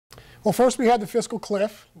Well, first we had the fiscal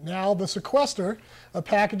cliff, now the sequester, a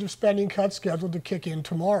package of spending cuts scheduled to kick in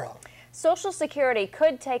tomorrow. Social Security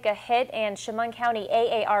could take a hit, and Chemung County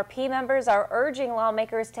AARP members are urging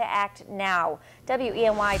lawmakers to act now.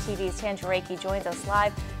 WENY-TV's Tanja Rekhi joins us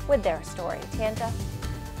live with their story. Tanja?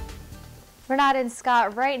 Renata and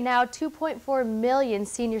Scott, right now 2.4 million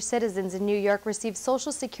senior citizens in New York receive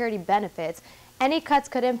Social Security benefits. Any cuts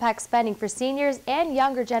could impact spending for seniors and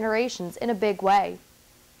younger generations in a big way.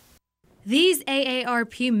 These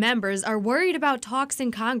AARP members are worried about talks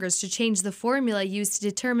in Congress to change the formula used to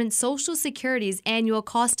determine Social Security's annual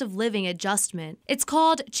cost of living adjustment. It's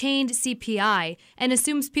called chained CPI and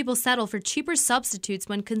assumes people settle for cheaper substitutes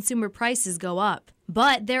when consumer prices go up.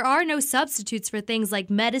 But there are no substitutes for things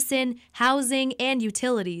like medicine, housing, and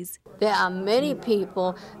utilities. There are many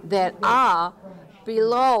people that are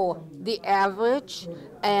below the average,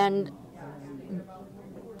 and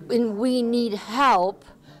we need help,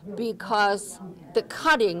 because the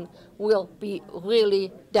cutting will be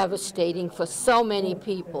really devastating for so many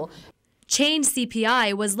people. Chained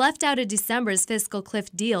CPI was left out of December's fiscal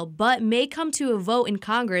cliff deal, but may come to a vote in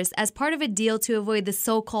Congress as part of a deal to avoid the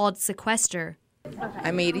so-called sequester.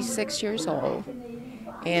 I'm 86 years old,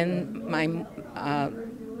 and my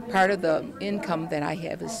part of the income that I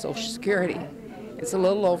have is Social Security. It's a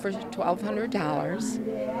little over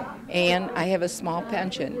 $1,200, and I have a small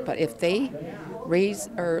pension. But if they raise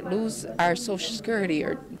or lose our Social Security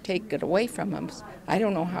or take it away from us, I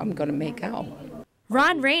don't know how I'm going to make out.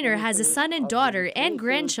 Ron Rayner has a son and daughter and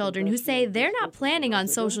grandchildren who say they're not planning on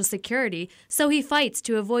Social Security, so he fights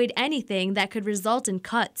to avoid anything that could result in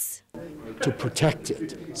cuts. To protect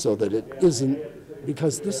it so that it isn't,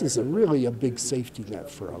 because this is really a big safety net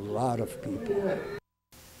for a lot of people.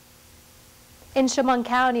 In Chemung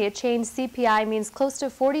County, a chained CPI means close to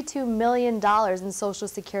 $42 million in Social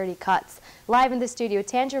Security cuts. Live in the studio,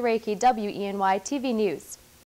 Tanja Rekhi, WENY-TV News.